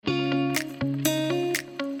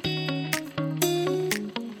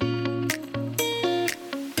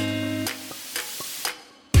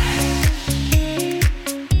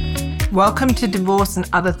Welcome to Divorce and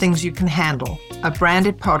Other Things You Can Handle, a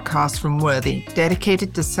branded podcast from Worthy,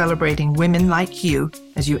 dedicated to celebrating women like you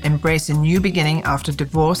as you embrace a new beginning after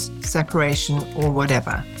divorce, separation, or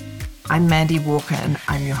whatever. I'm Mandy Walker and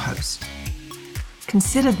I'm your host.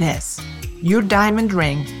 Consider this. Your diamond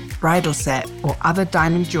ring, bridal set, or other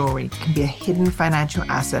diamond jewelry can be a hidden financial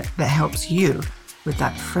asset that helps you with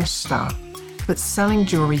that fresh start. But selling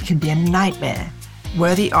jewelry can be a nightmare.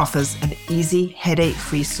 Worthy offers an easy,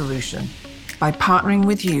 headache-free solution by partnering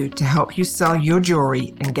with you to help you sell your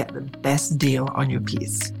jewelry and get the best deal on your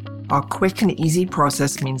piece. Our quick and easy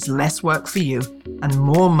process means less work for you and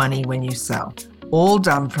more money when you sell, all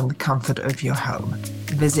done from the comfort of your home.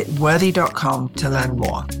 Visit worthy.com to learn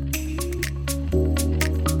more.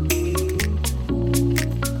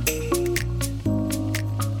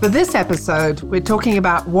 For this episode, we're talking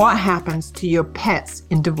about what happens to your pets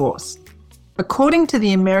in divorce. According to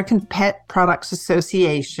the American Pet Products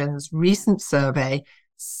Association's recent survey,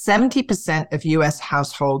 70% of U.S.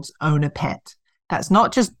 households own a pet. That's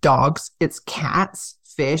not just dogs, it's cats,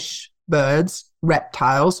 fish, birds,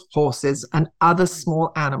 reptiles, horses, and other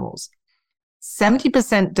small animals.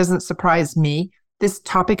 70% doesn't surprise me. This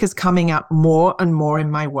topic is coming up more and more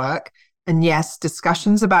in my work. And yes,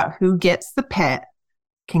 discussions about who gets the pet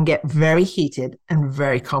can get very heated and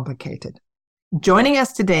very complicated. Joining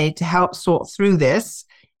us today to help sort through this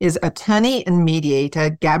is attorney and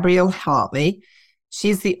mediator Gabrielle Hartley.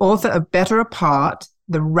 She's the author of Better Apart,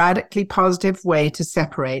 The Radically Positive Way to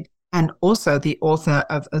Separate, and also the author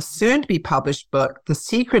of a soon-to-be published book, The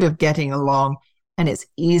Secret of Getting Along, and It's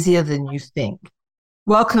Easier Than You Think.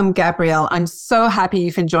 Welcome, Gabrielle. I'm so happy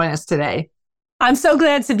you can join us today. I'm so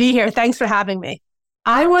glad to be here. Thanks for having me.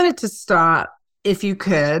 I wanted to start, if you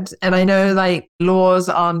could, and I know laws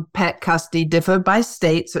on pet custody differ by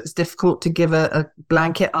state, so it's difficult to give a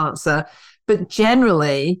blanket answer, but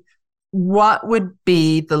generally, what would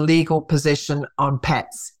be the legal position on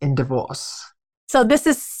pets in divorce? So this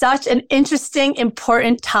is such an interesting,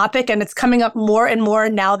 important topic, and it's coming up more and more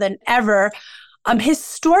now than ever.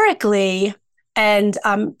 Historically, and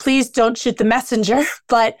please don't shoot the messenger,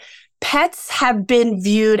 but pets have been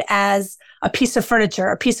viewed as a piece of furniture,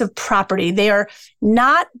 a piece of property. They are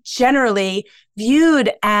not generally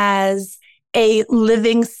viewed as a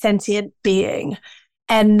living, sentient being.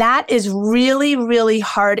 And that is really, really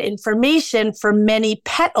hard information for many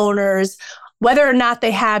pet owners, whether or not they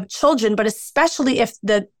have children, but especially if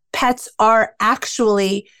the pets are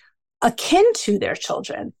actually akin to their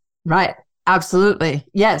children. Right. Absolutely.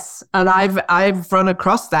 Yes. And I've run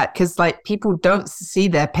across that because people don't see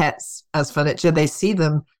their pets as furniture. They see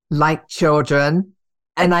them like children.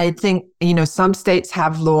 And I think, some states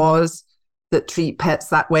have laws that treat pets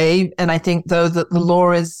that way. And I think though that the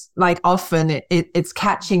law is often it's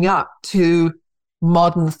catching up to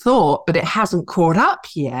modern thought, but it hasn't caught up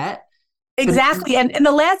yet. Exactly. And in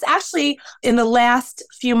the last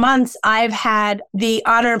few months, I've had the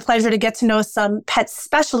honor and pleasure to get to know some pet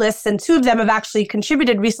specialists, and two of them have actually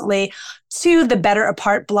contributed recently to the Better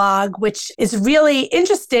Apart blog, which is really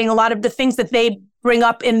interesting. A lot of the things that they bring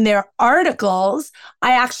up in their articles,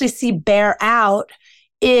 I actually see bear out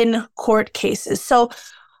in court cases. So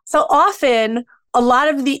often, a lot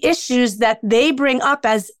of the issues that they bring up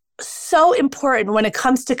as so important when it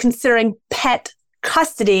comes to considering pet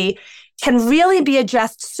custody can really be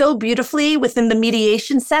addressed so beautifully within the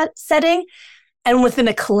mediation setting and within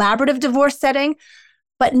a collaborative divorce setting,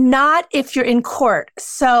 but not if you're in court.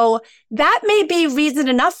 So that may be reason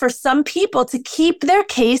enough for some people to keep their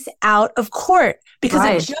case out of court because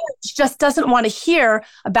a judge just doesn't want to hear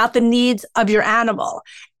about the needs of your animal.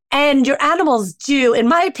 And your animals do, in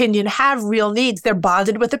my opinion, have real needs. They're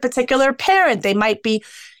bonded with a particular parent. They might be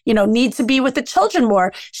need to be with the children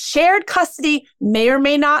more. Shared custody may or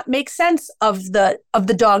may not make sense of the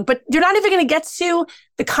dog, but you're not even going to get to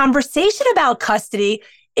the conversation about custody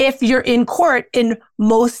if you're in court in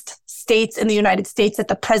most states in the United States at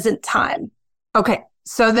the present time. Okay.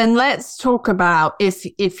 So then let's talk about if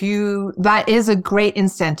that is a great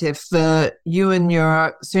incentive for you and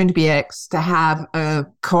your soon-to-be ex to have a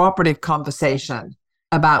cooperative conversation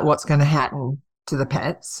about what's going to happen to the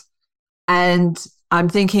pets. And I'm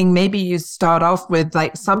thinking maybe you start off with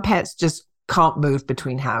some pets just can't move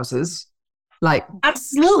between houses.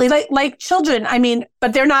 Absolutely. Like children.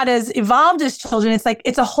 But they're not as evolved as children.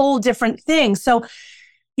 It's a whole different thing. So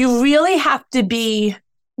you really have to be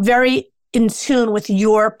very in tune with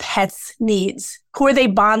your pet's needs. Who are they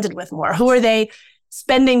bonded with more? Who are they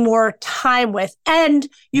spending more time with? And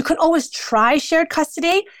you can always try shared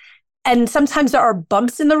custody. And sometimes there are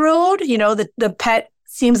bumps in the road. The pet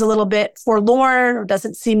seems a little bit forlorn or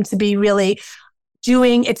doesn't seem to be really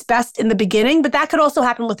doing its best in the beginning, but that could also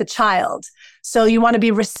happen with a child. So you want to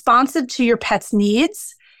be responsive to your pet's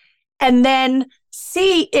needs and then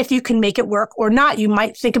see if you can make it work or not. You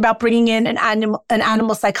might think about bringing in an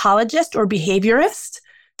animal psychologist or behaviorist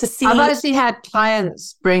to see. I've actually had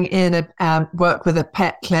clients bring in work with a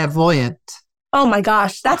pet clairvoyant. Oh my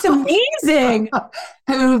gosh, that's amazing.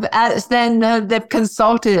 Who then they've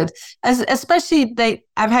consulted, especially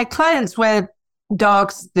I've had clients where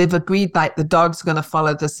dogs, they've agreed like the dog's going to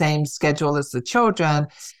follow the same schedule as the children.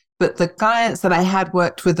 But the clients that I had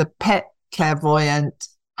worked with a pet clairvoyant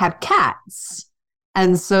had cats.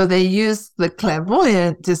 And so they used the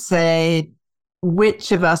clairvoyant to say,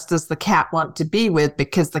 which of us does the cat want to be with?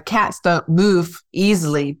 Because the cats don't move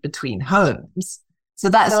easily between homes. So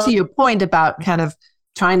that's to your point about kind of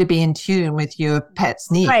trying to be in tune with your pet's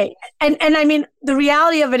needs. Right. And I mean, the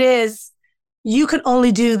reality of it is you can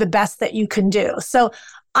only do the best that you can do. So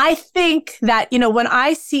I think that, when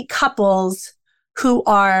I see couples who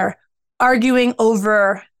are arguing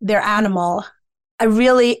over their animal, I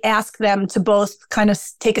really ask them to both kind of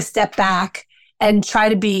take a step back and try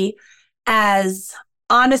to be as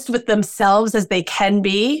honest with themselves as they can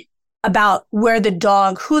be about who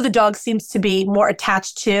the dog seems to be more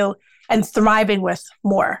attached to and thriving with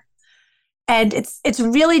more. And it's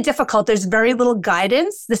really difficult. There's very little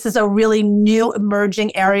guidance. This is a really new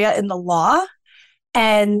emerging area in the law.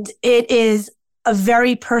 And it is a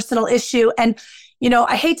very personal issue. And,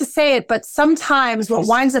 I hate to say it, but sometimes what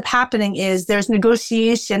winds up happening is there's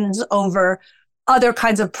negotiations over other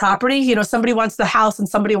kinds of property. Somebody wants the house and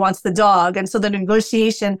somebody wants the dog. And so the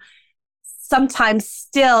negotiation sometimes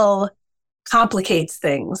still complicates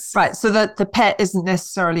things. Right. So that the pet isn't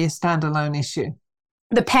necessarily a standalone issue.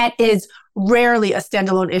 The pet is rarely a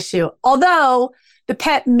standalone issue, although the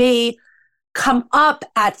pet may come up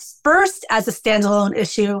at first as a standalone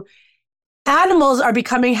issue. Animals are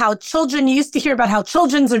becoming how children used to hear about how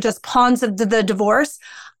children are just pawns of the divorce.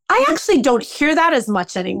 I actually don't hear that as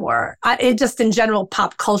much anymore. It just in general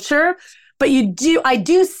pop culture. But I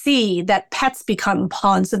do see that pets become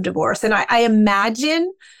pawns of divorce. And I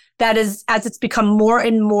imagine that as it's become more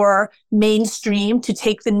and more mainstream to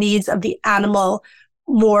take the needs of the animal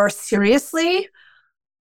more seriously,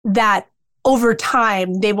 that over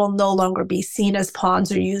time, they will no longer be seen as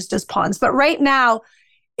pawns or used as pawns. But right now,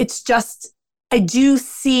 it's just, I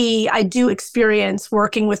do experience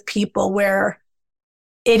working with people where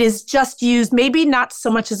it is just used, maybe not so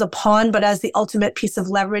much as a pawn, but as the ultimate piece of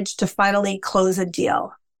leverage to finally close a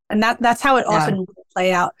deal. And that's how it often will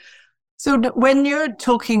play out. So when you're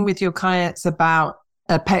talking with your clients about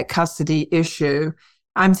a pet custody issue,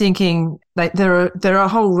 I'm thinking like there are a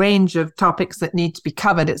whole range of topics that need to be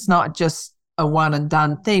covered. It's not just a one and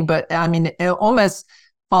done thing, but I mean, it almost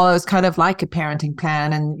follows kind of like a parenting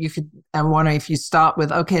plan. And I'm wondering if you start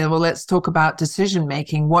with, okay, well, let's talk about decision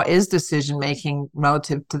making. What is decision making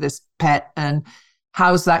relative to this pet and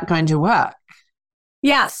how's that going to work?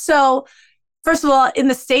 Yeah. So first of all, in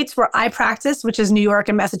the states where I practice, which is New York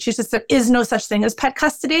and Massachusetts, there is no such thing as pet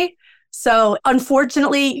custody. So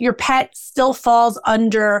unfortunately, your pet still falls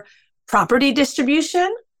under property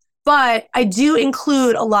distribution, but I do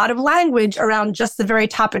include a lot of language around just the very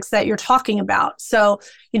topics that you're talking about. So,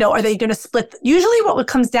 are they going to split? Usually what it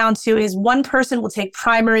comes down to is one person will take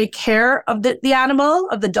primary care of the animal,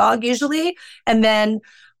 of the dog usually, and then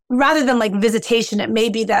rather than like visitation, it may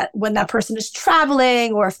be that when that person is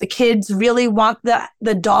traveling or if the kids really want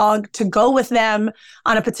the dog to go with them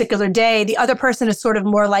on a particular day, the other person is sort of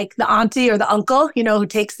more like the auntie or the uncle, who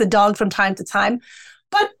takes the dog from time to time.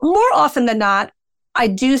 But more often than not, I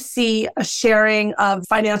do see a sharing of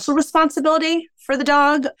financial responsibility for the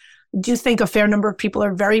dog. I do think a fair number of people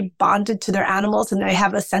are very bonded to their animals and they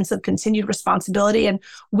have a sense of continued responsibility. And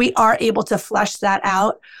we are able to flesh that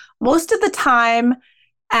out. Most of the time,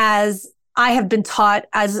 as I have been taught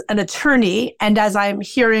as an attorney, and as I'm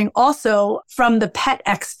hearing also from the pet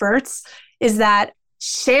experts, is that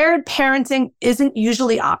shared parenting isn't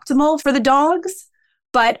usually optimal for the dogs.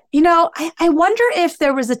 But, I wonder if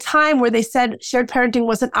there was a time where they said shared parenting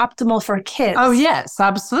wasn't optimal for kids. Oh, yes,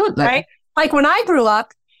 absolutely. Right? Like when I grew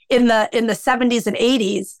up in the 70s and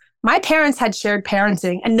 80s, my parents had shared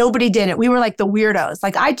parenting and nobody did it. We were like the weirdos.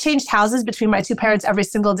 Like I changed houses between my two parents every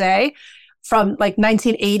single day from like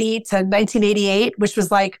 1980 to 1988, which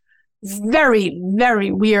was like very,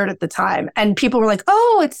 very weird at the time. And people were like,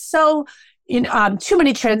 oh, it's so, too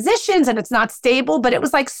many transitions and it's not stable, but it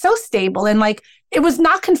was like so stable. And like, it was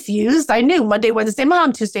not confused. I knew Monday, Wednesday,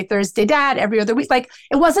 mom, Tuesday, Thursday, dad, every other week. Like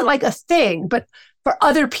it wasn't like a thing, but for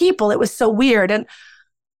other people, it was so weird. And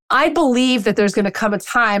I believe that there's going to come a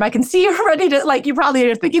time, I can see you're ready to, like, you probably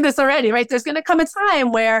are thinking this already, right? There's going to come a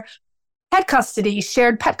time where pet custody,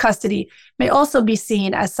 shared pet custody may also be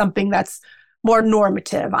seen as something that's more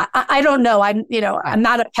normative. I don't know. I'm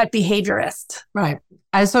not a pet behaviorist. Right.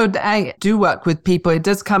 I do work with people. It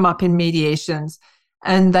does come up in mediations.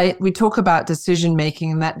 And we talk about decision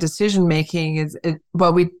making, and that decision making is,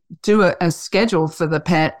 we do a schedule for the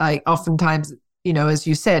pet. Like oftentimes, as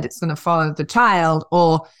you said, it's going to follow the child,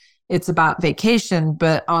 or it's about vacation.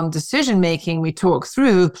 But on decision making, we talk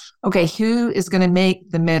through, okay, who is going to make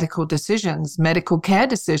the medical decisions, medical care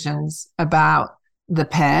decisions about the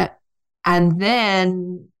pet? And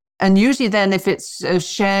usually then if it's a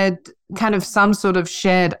shared, kind of some sort of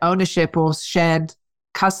shared ownership or shared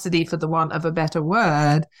custody, for the want of a better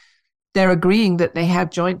word, they're agreeing that they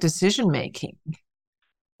have joint decision making.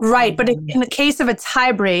 Right. But in the case of a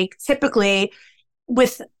tie break, typically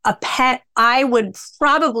with a pet, I would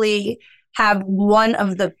probably have one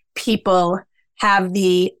of the people have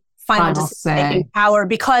the final decision-making power,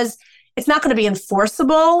 because it's not going to be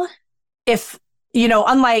enforceable if,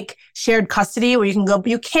 unlike shared custody where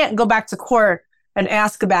you can't go back to court and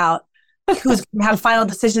ask about who's going to have final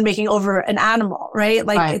decision-making over an animal, right?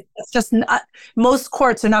 Like right. It's just not, most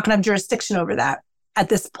courts are not going to have jurisdiction over that at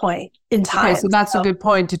this point in time. Okay, so that's a good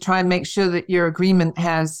point, to try and make sure that your agreement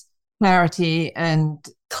has clarity in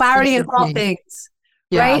all things,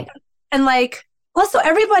 right? And also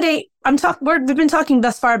everybody, we've been talking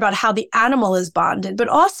thus far about how the animal is bonded, but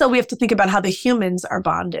also we have to think about how the humans are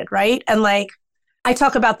bonded, right? And I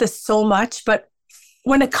talk about this so much, but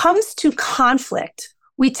when it comes to conflict,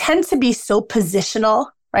 we tend to be so positional,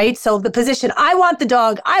 right? So the position, I want the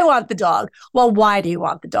dog. Well, why do you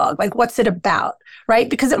want the dog? What's it about, right?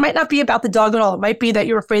 Because it might not be about the dog at all. It might be that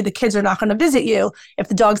you're afraid the kids are not going to visit you if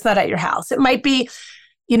the dog's not at your house. It might be,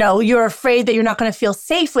 you're afraid that you're not going to feel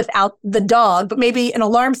safe without the dog, but maybe an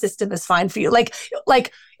alarm system is fine for you. Like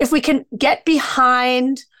if we can get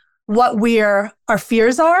behind what our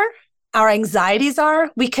fears are, our anxieties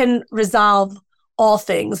are, we can resolve all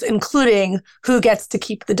things, including who gets to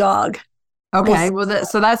keep the dog. Okay,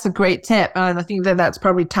 so that's a great tip. And I think that's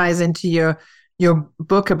probably ties into your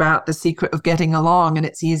book about the secret of getting along. And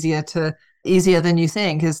it's easier than you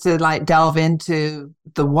think, is to delve into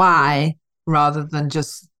the why rather than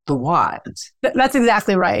just the what. That's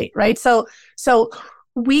exactly right. Right. So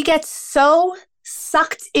we get so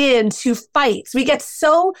sucked into fights. It's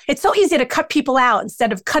so easy to cut people out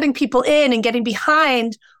instead of cutting people in and getting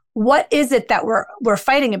behind what is it that we're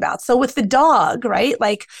fighting about. So with the dog, right?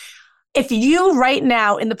 If you right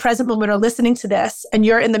now in the present moment are listening to this and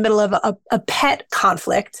you're in the middle of a pet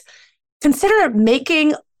conflict, consider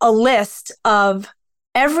making a list of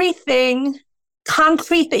everything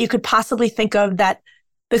concrete that you could possibly think of, that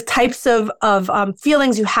the types of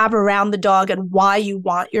feelings you have around the dog and why you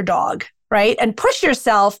want your dog, right? And push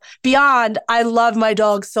yourself beyond, I love my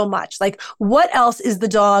dog so much. What else is the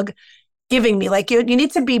dog giving me? You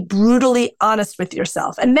need to be brutally honest with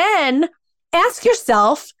yourself. And then ask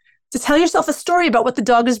yourself to tell yourself a story about what the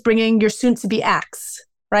dog is bringing your soon-to-be ex,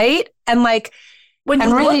 right? And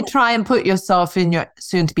really try and put yourself in your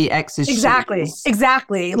soon-to-be ex's shoes.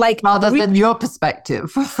 Exactly. Rather than your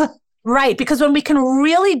perspective. Right. Because when we can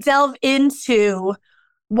really delve into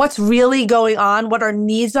what's really going on, what our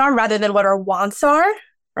needs are, rather than what our wants are,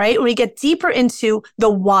 right? When we get deeper into the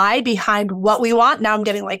why behind what we want, now I'm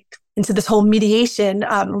getting into this whole mediation,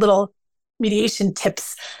 little mediation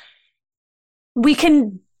tips. We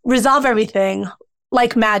can resolve everything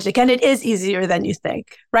like magic. And it is easier than you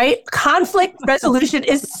think, right? Conflict resolution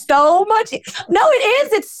is so much. No, it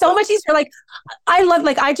is. It's so much easier. I love,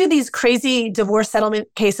 I do these crazy divorce settlement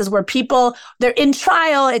cases where people, they're in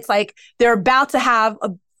trial. It's they're about to have a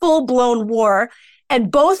full-blown war. And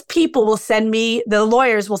both people will send me, the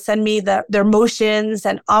lawyers will send me their motions,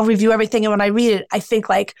 and I'll review everything. And when I read it, I think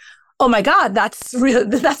oh my God, that's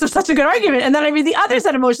such a good argument. And then I read the other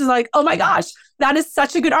set of motions, oh my gosh, that is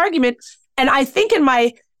such a good argument. And I think in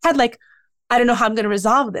my head, I don't know how I'm going to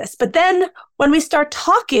resolve this. But then when we start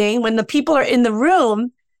talking, when the people are in the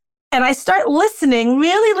room and I start listening,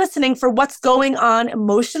 really listening for what's going on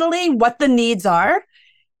emotionally, what the needs are,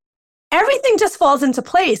 everything just falls into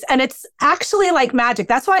place. And it's actually like magic.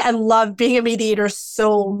 That's why I love being a mediator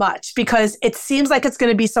so much, because it seems like it's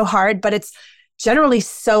going to be so hard, but it's generally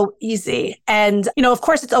so easy. And, of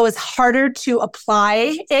course, it's always harder to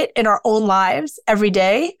apply it in our own lives every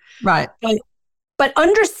day. Right. But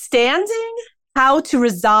understanding how to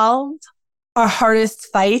resolve our hardest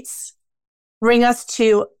fights bring us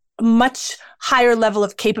to a much higher level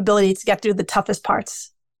of capability to get through the toughest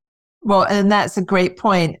parts. Well, and that's a great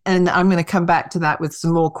point. And I'm going to come back to that with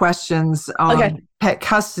some more questions on pet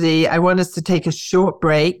custody. I want us to take a short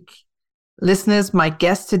break. Listeners, my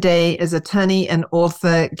guest today is attorney and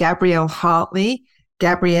author Gabrielle Hartley.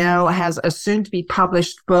 Gabrielle has a soon-to-be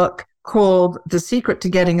published book called The Secret to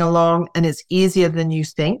Getting Along, and It's Easier Than You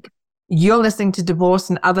Think. You're listening to Divorce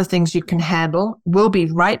and Other Things You Can Handle. We'll be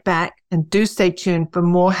right back, and do stay tuned for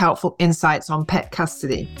more helpful insights on pet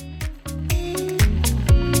custody.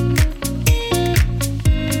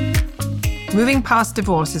 Moving past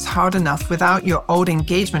divorce is hard enough without your old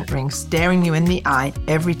engagement ring staring you in the eye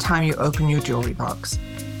every time you open your jewelry box.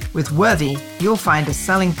 With Worthy, you'll find a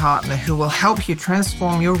selling partner who will help you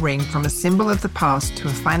transform your ring from a symbol of the past to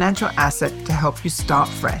a financial asset to help you start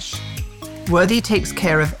fresh. Worthy takes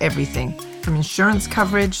care of everything, from insurance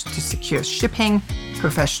coverage to secure shipping,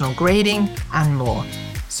 professional grading, and more.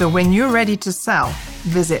 So when you're ready to sell,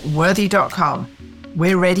 visit worthy.com.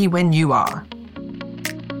 We're ready when you are.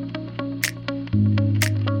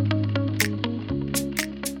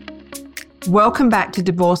 Welcome back to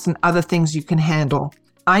Divorce and Other Things You Can Handle.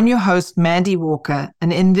 I'm your host, Mandy Walker,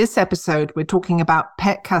 and in this episode, we're talking about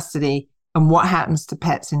pet custody and what happens to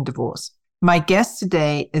pets in divorce. My guest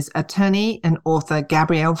today is attorney and author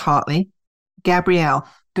Gabrielle Hartley. Gabrielle,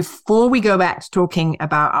 before we go back to talking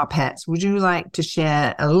about our pets, would you like to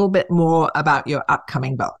share a little bit more about your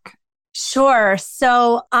upcoming book? Sure.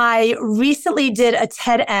 So I recently did a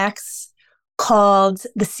TEDx called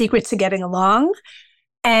The Secret to Getting Along,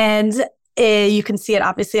 and you can see it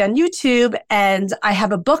obviously on YouTube. And I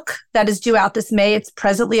have a book that is due out this May. It's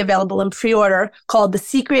presently available in pre-order called The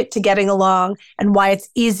Secret to Getting Along and Why It's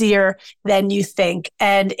Easier Than You Think.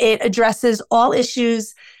 And it addresses all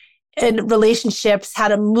issues in relationships, how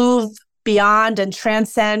to move beyond and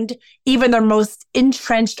transcend even their most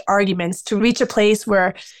entrenched arguments to reach a place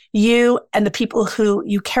where you and the people who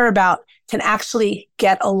you care about can actually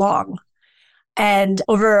get along. And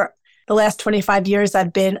over the last 25 years,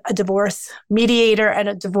 I've been a divorce mediator and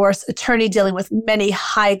a divorce attorney dealing with many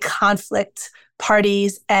high conflict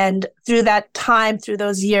parties. And through that time, through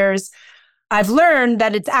those years, I've learned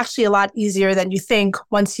that it's actually a lot easier than you think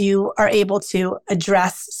once you are able to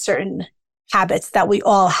address certain habits that we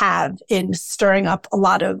all have in stirring up a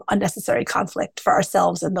lot of unnecessary conflict for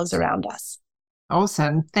ourselves and those around us.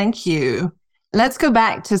 Awesome. Thank you. Let's go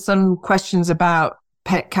back to some questions about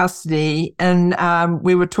pet custody. And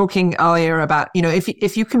we were talking earlier about,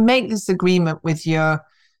 if you can make this agreement with your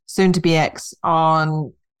soon-to-be ex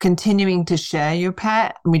on continuing to share your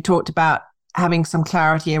pet, and we talked about having some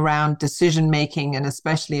clarity around decision-making and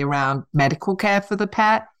especially around medical care for the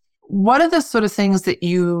pet. What are the sort of things that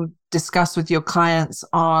you discuss with your clients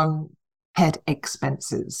on pet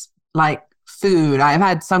expenses, like food? I've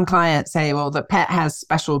had some clients say, well, the pet has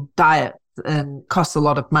special diet and costs a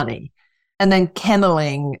lot of money. And then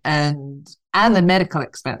kenneling and the medical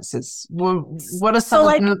expenses. What are some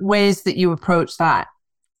of the ways that you approach that?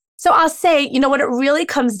 So I'll say, what it really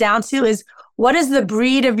comes down to is, what is the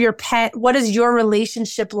breed of your pet? What is your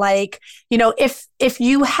relationship like? If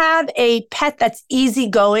you have a pet that's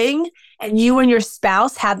easygoing and you and your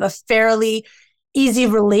spouse have a fairly easy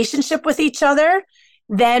relationship with each other,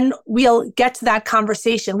 then we'll get to that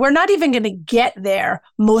conversation. We're not even going to get there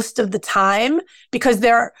most of the time because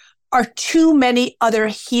there are too many other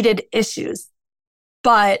heated issues.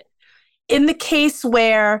 But in the case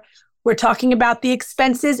where we're talking about the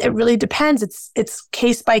expenses, it really depends. It's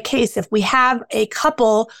case by case. If we have a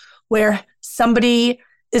couple where somebody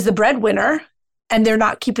is the breadwinner and they're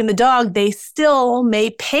not keeping the dog, they still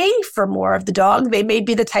may pay for more of the dog. They may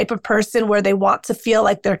be the type of person where they want to feel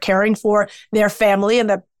like they're caring for their family and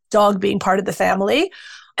the dog being part of the family,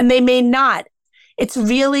 and they may not. It's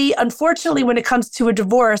really, unfortunately, when it comes to a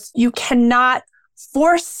divorce, you cannot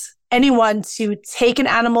force anyone to take an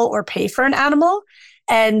animal or pay for an animal.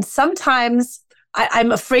 And sometimes,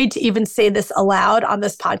 I'm afraid to even say this aloud on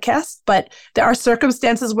this podcast, but there are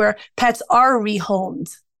circumstances where pets are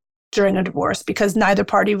rehomed during a divorce because neither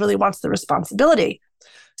party really wants the responsibility.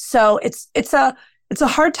 So it's a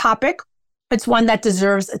hard topic. It's one that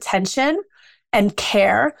deserves attention and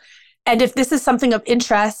care. And if this is something of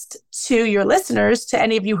interest to your listeners, to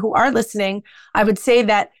any of you who are listening, I would say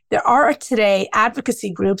that there are today advocacy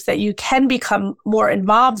groups that you can become more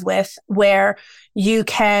involved with, where you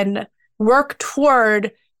can work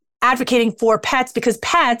toward advocating for pets, because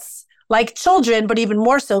pets, like children, but even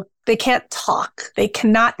more so, they can't talk. They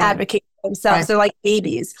cannot advocate for themselves. Right. They're like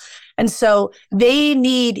babies. And so they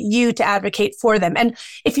need you to advocate for them. And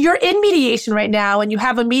if you're in mediation right now and you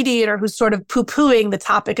have a mediator who's sort of poo-pooing the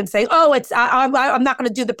topic and saying, oh, I'm not going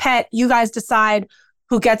to do the pet. You guys decide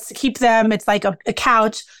who gets to keep them. It's like a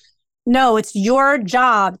couch. No, it's your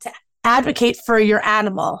job to advocate for your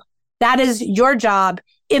animal. That is your job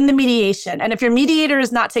in the mediation. And if your mediator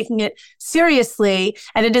is not taking it seriously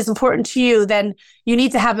and it is important to you, then you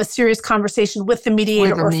need to have a serious conversation with the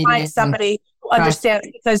mediator or find somebody who understands.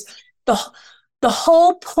 Because the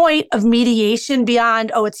whole point of mediation,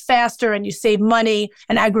 beyond, oh, it's faster and you save money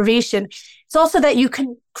and aggravation, it's also that you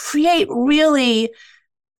can create really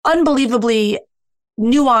unbelievably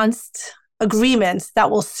nuanced agreements that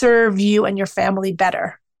will serve you and your family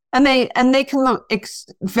better. And they can look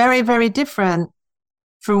very, very different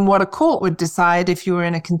from what a court would decide if you were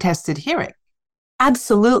in a contested hearing.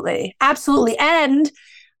 Absolutely. Absolutely. And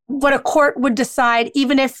what a court would decide,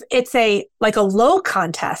 even if it's a low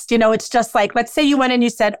contest, it's just like, let's say you went and you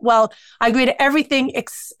said, well, I agree to everything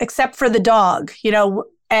except for the dog,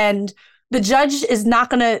 and the judge is not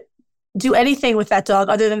going to do anything with that dog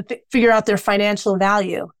other than figure out their financial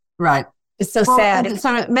value. Right. It's so sad.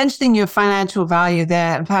 So mentioning your financial value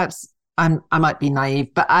there, perhaps I might be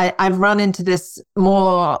naive, but I've run into this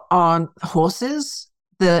more on horses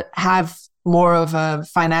that have more of a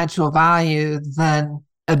financial value than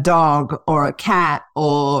a dog or a cat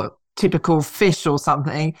or typical fish or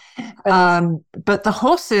something. But the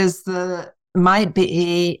horses that might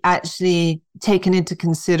be actually taken into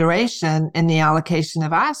consideration in the allocation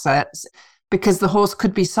of assets, because the horse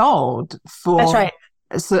could be sold for That's right.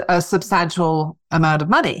 a substantial amount of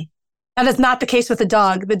money. That is not the case with the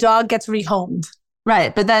dog. The dog gets rehomed.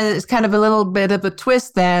 Right. But then it's kind of a little bit of a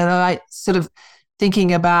twist there. Like sort of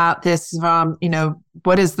thinking about this from,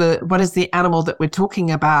 what is the animal that we're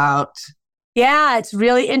talking about? Yeah, it's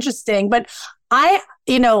really interesting. But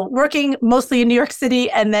working mostly in New York City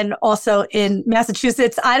and then also in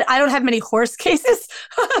Massachusetts, I don't have many horse cases.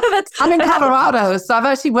 I'm in Colorado, so I've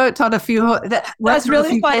actually worked on a few. That's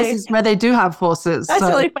really funny. Cases where they do have horses. That's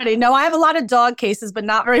really funny. No, I have a lot of dog cases, but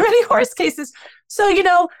not very many horse cases. So,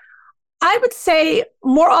 I would say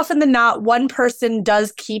more often than not, one person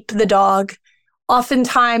does keep the dog.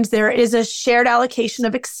 Oftentimes there is a shared allocation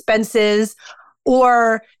of expenses,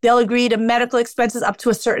 or they'll agree to medical expenses up to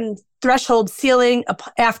a certain threshold ceiling,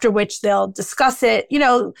 after which they'll discuss it.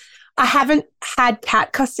 I haven't had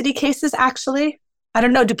cat custody cases, actually. I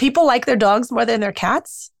don't know. Do people like their dogs more than their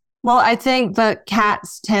cats? Well, I think that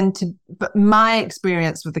cats but my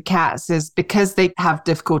experience with the cats is because they have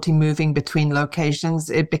difficulty moving between locations,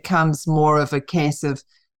 it becomes more of a case of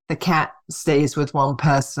the cat stays with one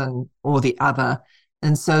person or the other.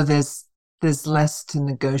 And so there's less to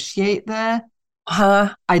negotiate there.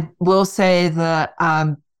 I will say that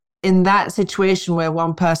in that situation where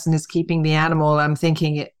one person is keeping the animal, I'm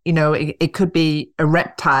thinking, it could be a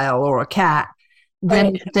reptile or a cat.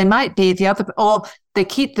 Then there might be the other, or they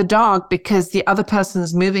keep the dog because the other person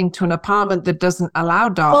is moving to an apartment that doesn't allow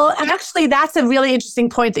dogs. Well, actually, that's a really interesting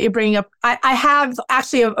point that you're bringing up. I have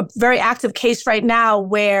actually a very active case right now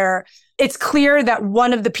where it's clear that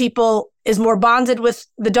one of the people is more bonded with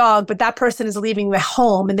the dog, but that person is leaving the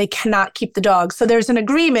home and they cannot keep the dog. So there's an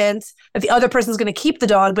agreement that the other person is going to keep the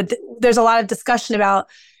dog, but there's a lot of discussion about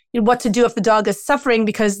what to do if the dog is suffering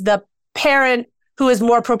because the parent who is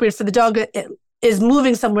more appropriate for the dog is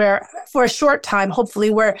moving somewhere for a short time,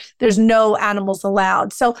 hopefully, where there's no animals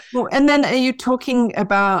allowed. So, and then are you talking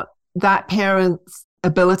about that parent's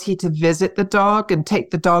ability to visit the dog and take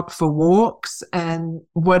the dog for walks? And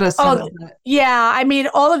what are some of the... Yeah, I mean,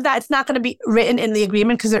 all of that, it's not going to be written in the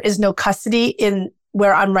agreement because there is no custody in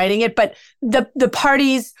where I'm writing it, but the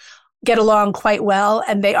parties get along quite well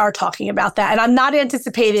and they are talking about that. And I'm not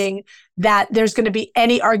anticipating that there's going to be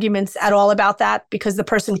any arguments at all about that because the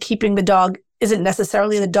person keeping the dog isn't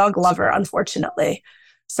necessarily the dog lover, unfortunately.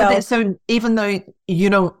 So even though you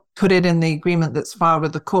don't put it in the agreement that's filed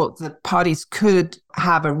with the court, the parties could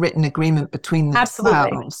have a written agreement between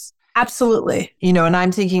themselves. Absolutely. And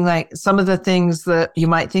I'm thinking like some of the things that you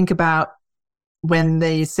might think about when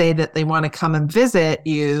they say that they want to come and visit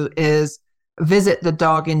you is visit the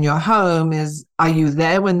dog in your home. Are you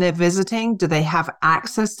there when they're visiting? Do they have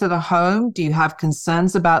access to the home? Do you have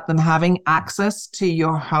concerns about them having access to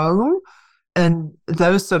your home? And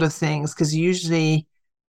those sort of things, because usually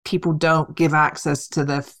people don't give access to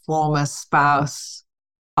their former spouse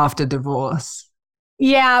after divorce.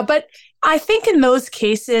 Yeah, but I think in those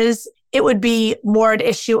cases, it would be more an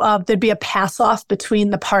issue of there'd be a pass off between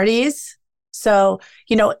the parties. So,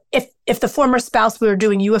 if the former spouse were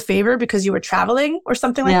doing you a favor because you were traveling or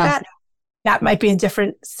something like that, that might be a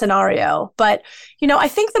different scenario. But, I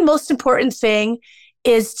think the most important thing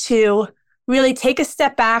is to really take a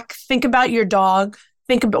step back, think about your dog,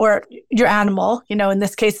 or your animal. In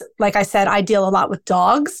this case, like I said, I deal a lot with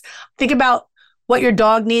dogs. Think about what your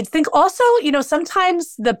dog needs. Think also,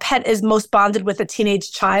 sometimes the pet is most bonded with a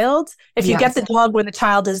teenage child. If you get the dog when the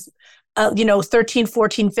child is 13,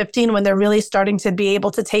 14, 15, when they're really starting to be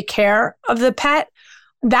able to take care of the pet,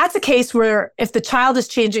 that's a case where if the child is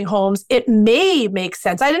changing homes, it may make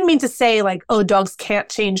sense. I didn't mean to say like, oh, dogs can't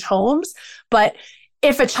change homes, but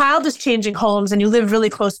if a child is changing homes and you live really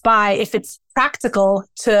close by, if it's practical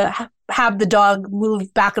to have the dog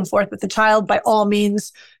move back and forth with the child, by all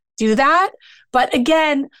means, do that. But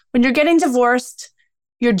again, when you're getting divorced,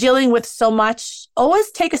 you're dealing with so much.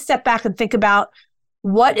 Always take a step back and think about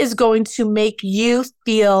what is going to make you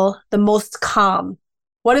feel the most calm.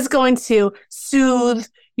 What is going to soothe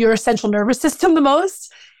your central nervous system the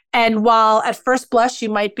most? And while at first blush, you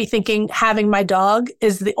might be thinking having my dog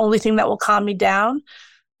is the only thing that will calm me down,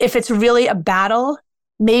 if it's really a battle,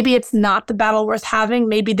 maybe it's not the battle worth having.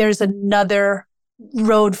 Maybe there's another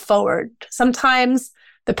road forward. Sometimes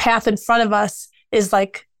the path in front of us is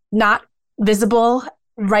like not visible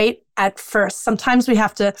right at first. Sometimes we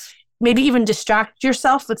have to maybe even distract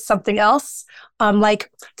yourself with something else. Like,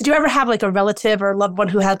 did you ever have like a relative or loved one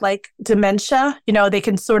who had like dementia? They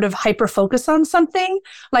can sort of hyper focus on something,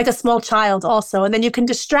 like a small child also. And then you can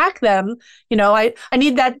distract them. I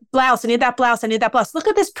need that blouse. I need that blouse. I need that blouse. Look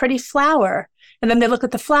at this pretty flower. And then they look at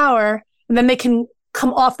the flower and then they can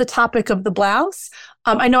come off the topic of the blouse.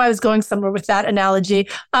 I know I was going somewhere with that analogy.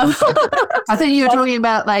 I think you were talking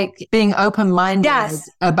about like being open-minded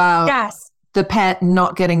about the pet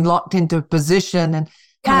not getting locked into a position and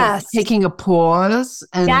kind of taking a pause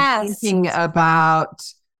and thinking about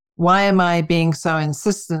why am I being so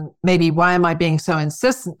insistent? Maybe why am I being so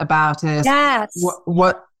insistent about it? Yes.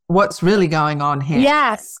 What's really going on here?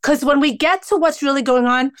 Yes. Because when we get to what's really going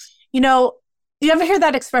on, you ever hear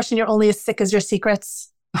that expression, you're only as sick as your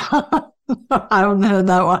secrets? I don't know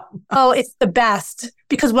that one. Oh, it's the best.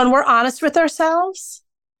 Because when we're honest with ourselves,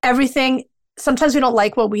 everything, sometimes we don't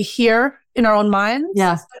like what we hear in our own minds.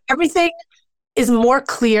 Yes. Everything is more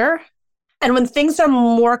clear. And when things are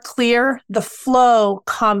more clear, the flow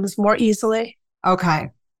comes more easily. Okay.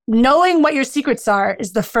 Knowing what your secrets are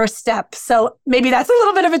is the first step. So maybe that's a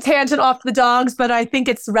little bit of a tangent off the dogs, but I think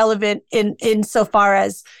it's relevant in so far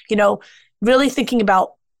as, really thinking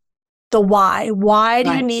about the why. Why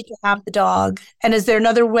do you need to have the dog? And is there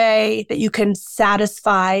another way that you can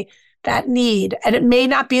satisfy that need? And it may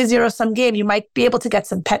not be a zero-sum game. You might be able to get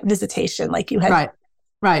some pet visitation like you had.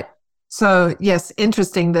 Right. So yes,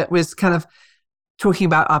 interesting that we're kind of talking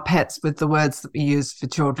about our pets with the words that we use for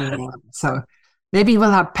children. So maybe we'll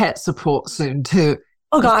have pet support soon too.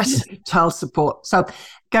 Oh gosh. Child support. So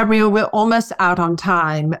Gabrielle, we're almost out on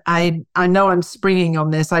time. I know I'm springing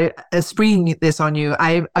this on you.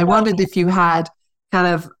 I wondered if you had kind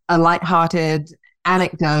of a lighthearted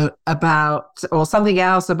anecdote about, or something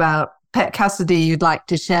else about pet custody you'd like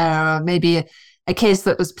to share, or maybe a case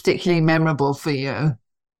that was particularly memorable for you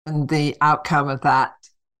and the outcome of that.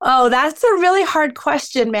 Oh, that's a really hard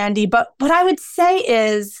question, Mandy. But what I would say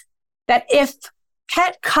is that if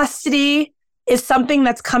pet custody is something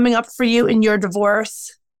that's coming up for you in your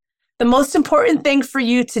divorce, the most important thing for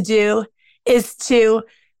you to do is to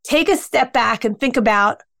take a step back and think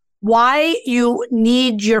about why you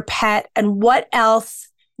need your pet and what else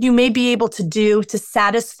you may be able to do to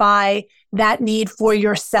satisfy that need for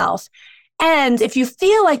yourself. And if you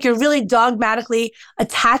feel like you're really dogmatically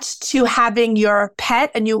attached to having your pet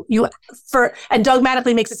and and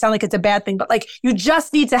dogmatically makes it sound like it's a bad thing, but like you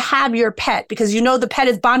just need to have your pet because the pet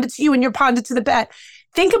is bonded to you and you're bonded to the pet.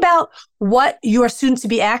 Think about what your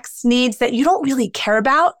soon-to-be ex needs that you don't really care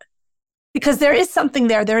about, because there is something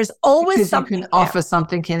there. There is always something. You can offer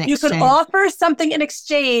something in exchange. You can offer something in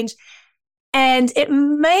exchange, and it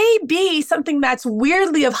may be something that's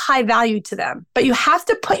weirdly of high value to them, but you have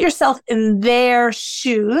to put yourself in their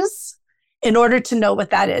shoes in order to know what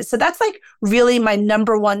that is. So that's like really my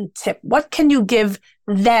number one tip. What can you give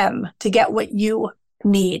them to get what you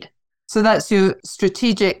need? So that's your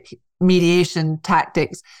strategic mediation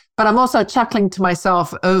tactics. But I'm also chuckling to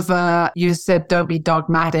myself over, you said, don't be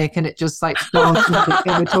dogmatic. And it just like, and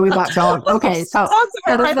we're talking about dog. Okay. So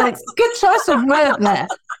that's like, good choice of word there.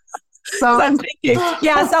 So I'm thinking,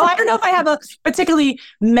 so I don't know if I have a particularly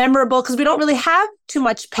memorable, because we don't really have too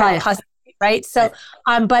much pet custody, right? So,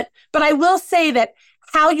 but I will say that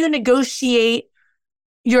how you negotiate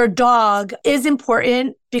your dog is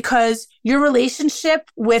important, because your relationship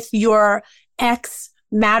with your ex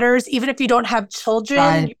matters, even if you don't have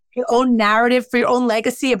children. Your own narrative for your own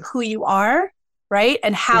legacy of who you are, right?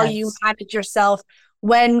 And how you manage yourself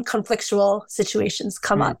when conflictual situations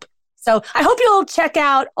come up. So I hope you'll check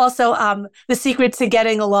out also The Secret to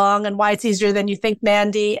Getting Along and Why It's Easier Than You Think,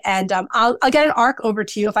 Mandy. And I'll get an ARC over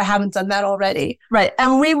to you if I haven't done that already. Right.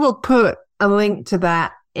 And we will put a link to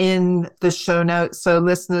that in the show notes. So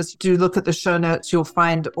listeners, do look at the show notes. You'll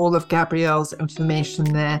find all of Gabrielle's information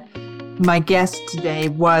there. My guest today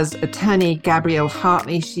was attorney Gabrielle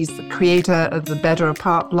Hartley. She's the creator of the Better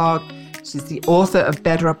Apart blog. She's the author of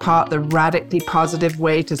Better Apart, The Radically Positive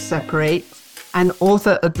Way to Separate, and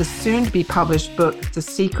author of the soon-to-be-published book, The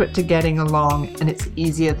Secret to Getting Along, and It's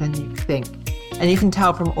Easier Than You Think. And you can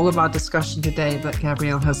tell from all of our discussion today that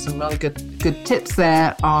Gabrielle has some really good tips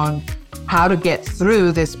there on how to get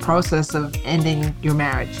through this process of ending your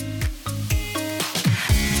marriage.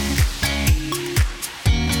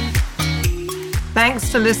 Thanks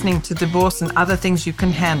for listening to Divorce and Other Things You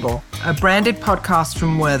Can Handle, a branded podcast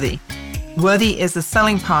from Worthy. Worthy is a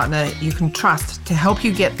selling partner you can trust to help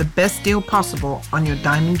you get the best deal possible on your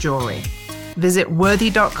diamond jewelry. Visit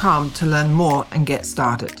worthy.com to learn more and get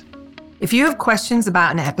started. If you have questions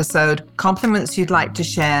about an episode, compliments you'd like to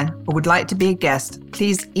share, or would like to be a guest,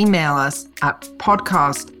 please email us at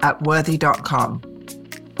podcast@worthy.com.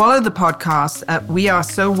 Follow the podcast at We Are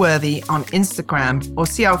So Worthy on Instagram, or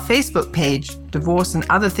see our Facebook page, Divorce and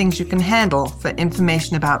Other Things You Can Handle, for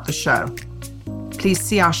information about the show. Please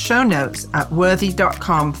see our show notes at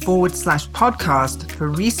worthy.com/podcast for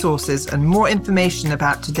resources and more information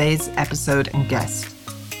about today's episode and guest.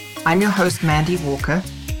 I'm your host, Mandy Walker.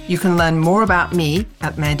 You can learn more about me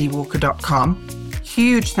at mandywalker.com.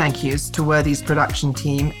 Huge thank yous to Worthy's production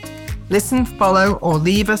team. Listen, follow, or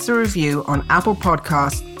leave us a review on Apple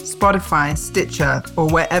Podcasts, Spotify, Stitcher, or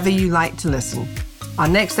wherever you like to listen. Our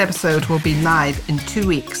next episode will be live in 2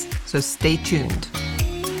 weeks, so stay tuned.